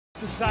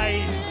to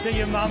say to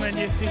your mum and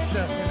your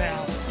sister for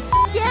now?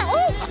 Yeah,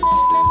 oh!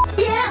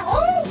 Yeah,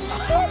 oh!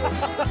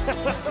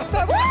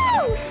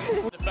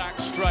 Woo! The back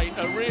straight,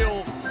 a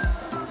real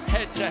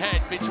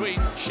head-to-head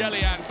between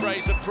Shelley and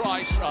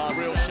Fraser-Price.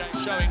 Real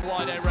showing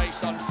why their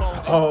race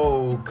unfolded.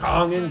 Oh,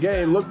 Kong and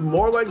Gay looked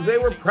more like they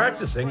were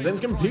practicing than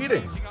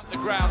competing. Up the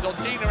ground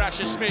on Dina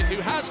Asher-Smith,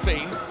 who has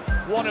been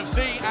one of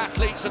the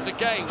athletes of the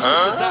games,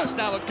 because that's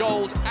now a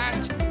gold.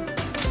 And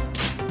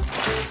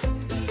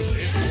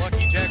this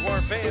lucky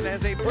Jaguar fan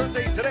has a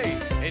birthday today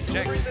and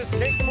checks this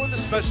cake for the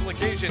special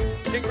occasion.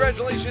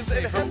 Congratulations,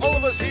 and from all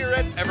of us here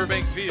at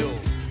Everbank Field.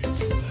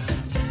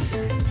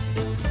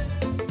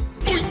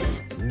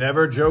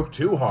 Never joke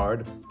too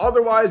hard,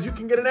 otherwise you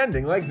can get an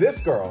ending like this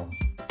girl.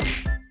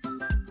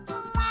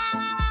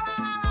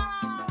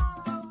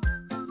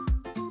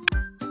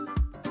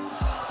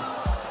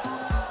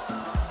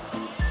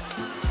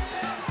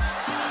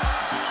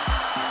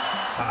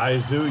 Tai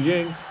Zhu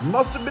Ying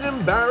must have been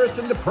embarrassed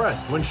and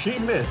depressed when she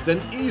missed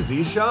an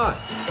easy shot.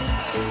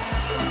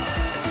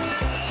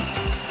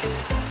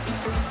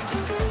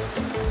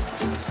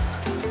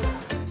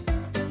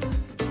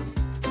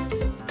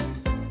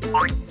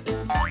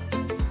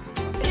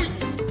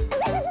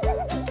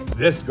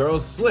 This girl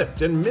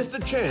slipped and missed a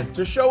chance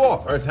to show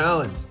off her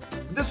talent.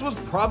 This was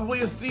probably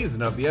a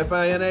season of the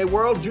FINA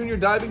World Junior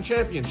Diving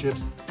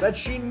Championships that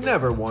she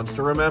never wants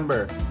to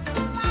remember.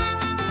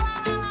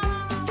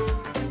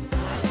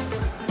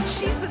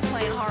 She's been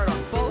playing hard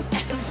on both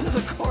ends of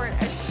the court,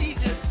 and she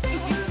just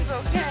thinks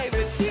okay,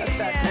 but she has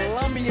that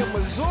Columbia,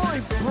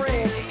 Missouri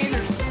brand energy.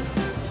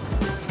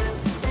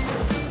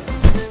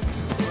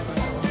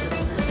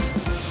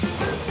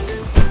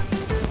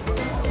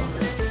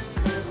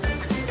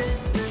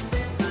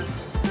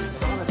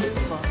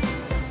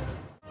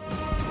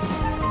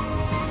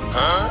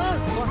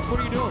 Lux, what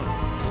are you doing?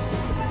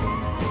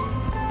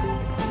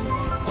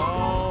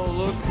 Oh,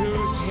 look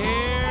who's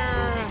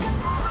here!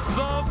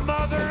 The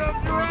Mother of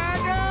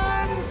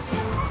Dragons!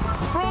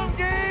 From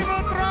Game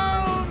of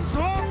Thrones!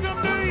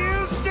 Welcome to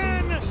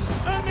Houston,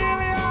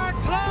 Emilia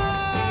Clark!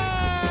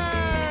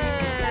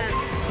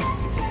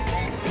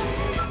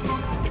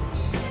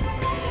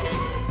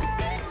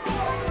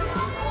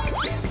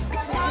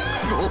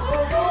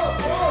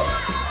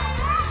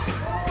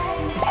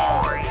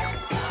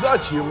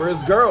 Such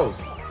humorous girls.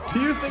 Do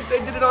you think they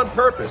did it on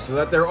purpose so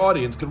that their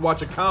audience could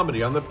watch a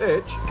comedy on the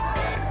pitch?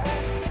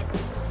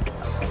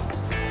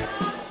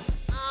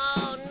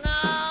 Oh no!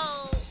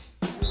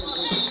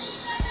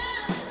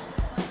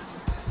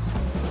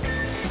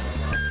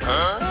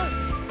 Huh?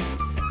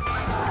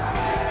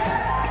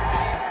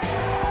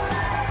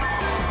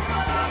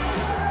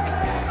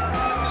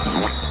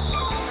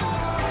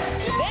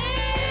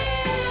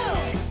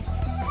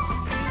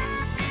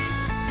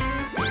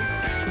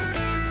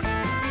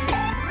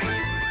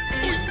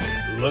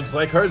 Looks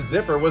like her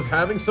zipper was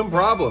having some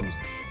problems.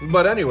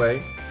 But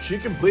anyway, she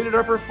completed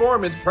her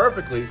performance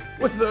perfectly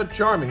with a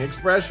charming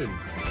expression.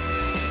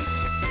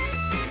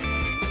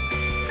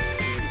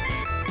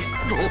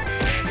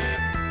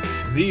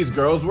 These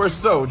girls were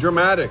so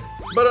dramatic,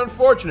 but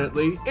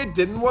unfortunately, it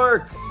didn't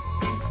work.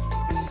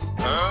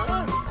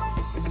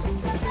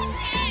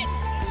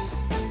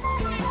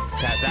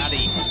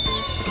 Kazadi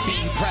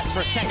being pressed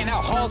for a second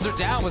now, hauls her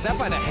down. Was that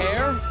by the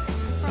hair?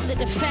 From the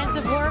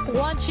defensive work,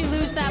 once you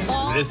lose that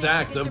ball. This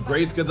act of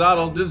Grace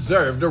Gonzalez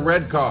deserved a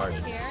red card.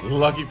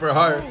 Lucky for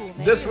her,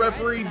 this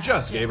referee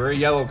just gave her a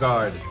yellow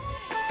card.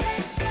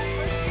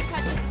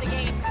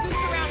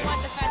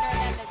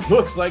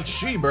 Looks like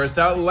she burst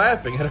out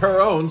laughing at her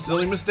own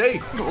silly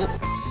mistake.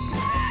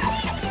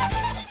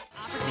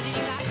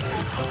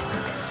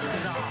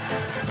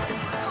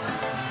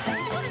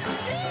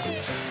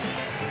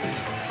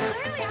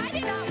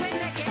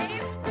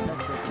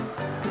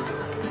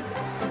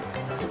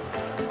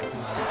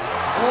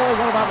 Oh,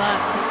 what about that?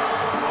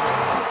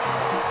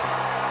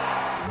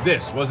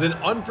 This was an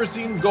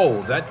unforeseen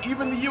goal that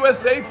even the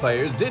USA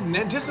players didn't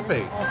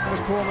anticipate. Off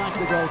McCormack,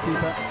 the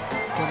goalkeeper,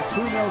 from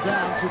 2-0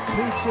 down to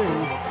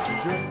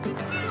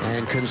 2-2.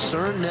 And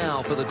concern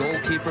now for the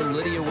goalkeeper,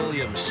 Lydia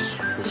Williams,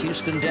 the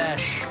Houston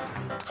Dash.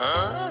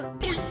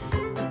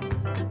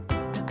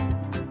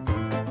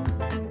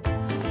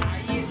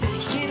 Ahí ese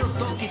ligero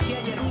toque, si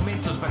hay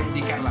argumentos para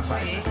indicar la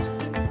falta.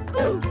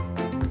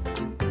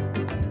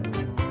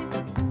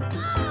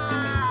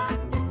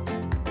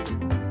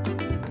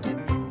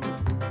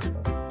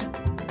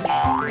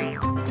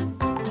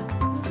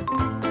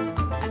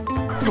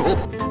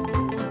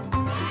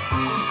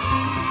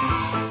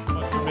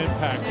 From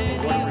impact,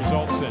 what it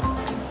results in.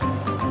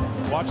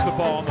 Watch the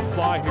ball on the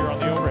fly here on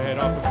the overhead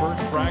off of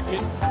Burton's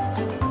racket.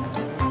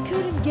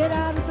 Couldn't get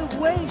out of the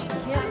way. She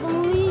can't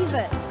believe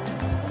it.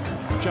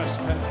 Chest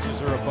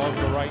penalties are above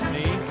the right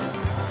knee,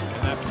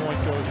 and that point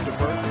goes to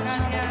Burton.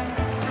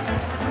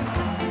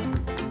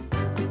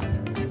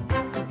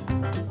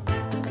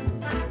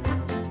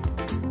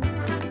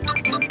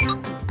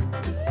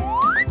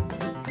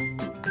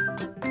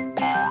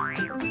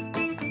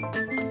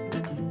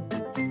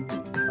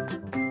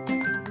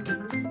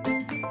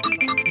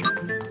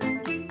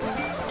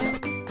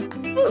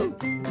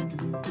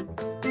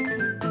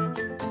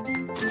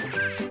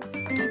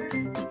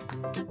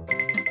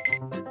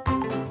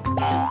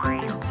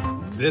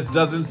 This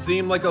doesn't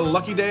seem like a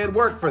lucky day at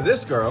work for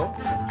this girl.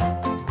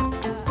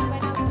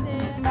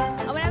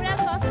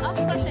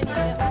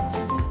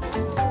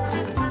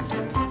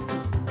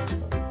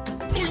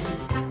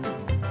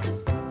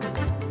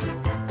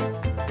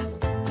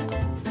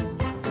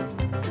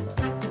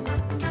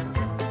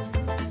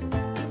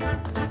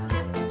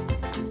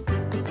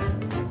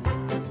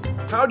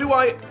 How do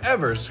I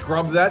ever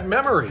scrub that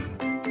memory?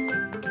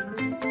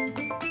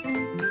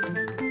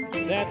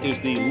 That is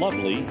the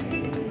lovely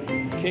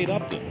Kate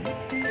Upton.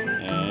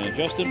 And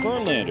Justin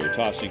Verlander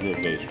tossing her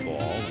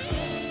baseball.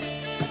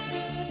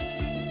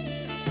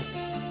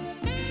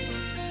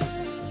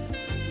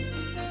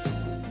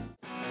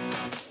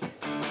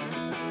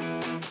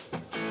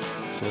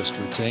 First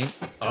routine.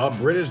 A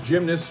British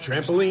gymnast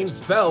trampoline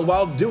fell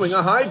while doing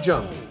a high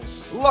jump.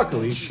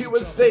 Luckily, she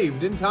was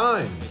saved in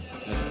time.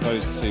 As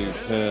opposed to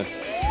her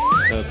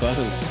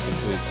button,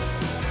 because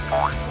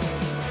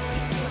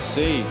you can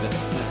see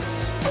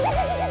that's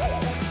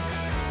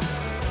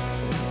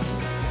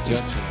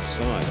judge on the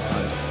side.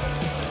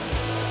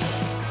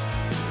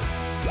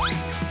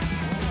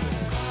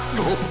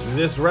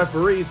 This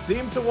referee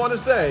seemed to want to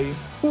say,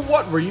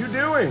 "What were you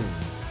doing?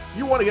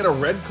 You want to get a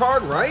red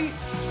card, right?"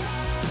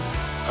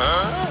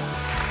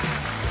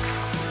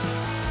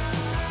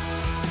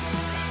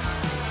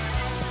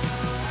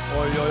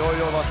 Oj, oj,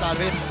 oj, vad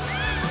slarvigt.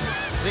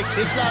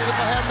 Riktigt slarvigt.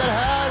 Vad händer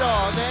här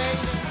då? Nej.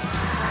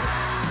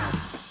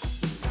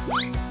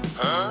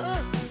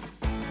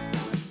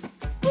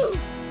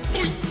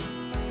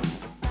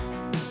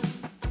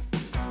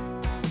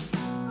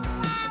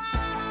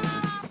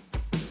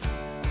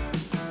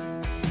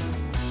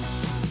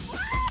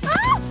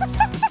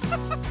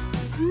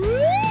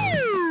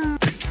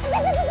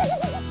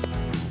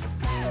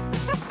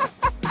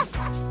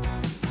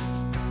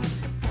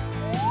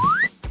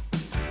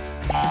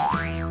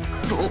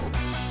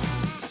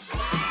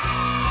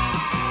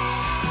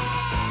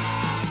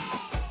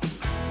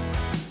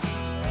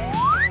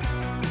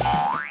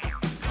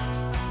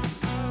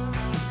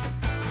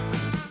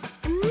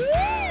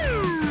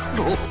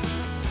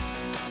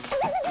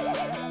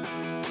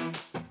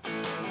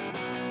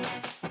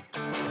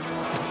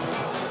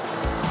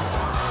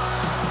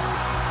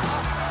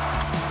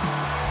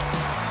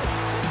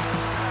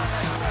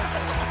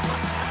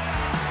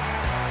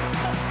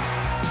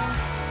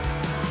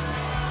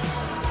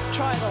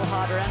 Try a little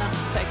harder, Anna.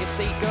 Take a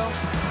seat, girl.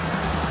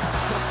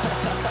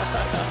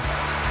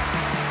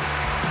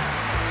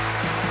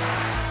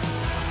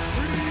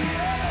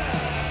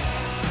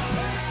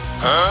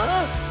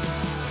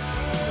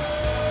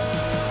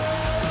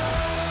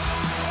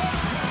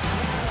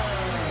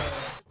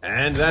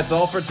 And that's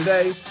all for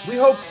today. We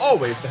hope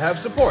always to have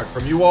support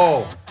from you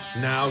all.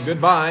 Now,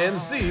 goodbye and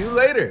see you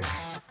later.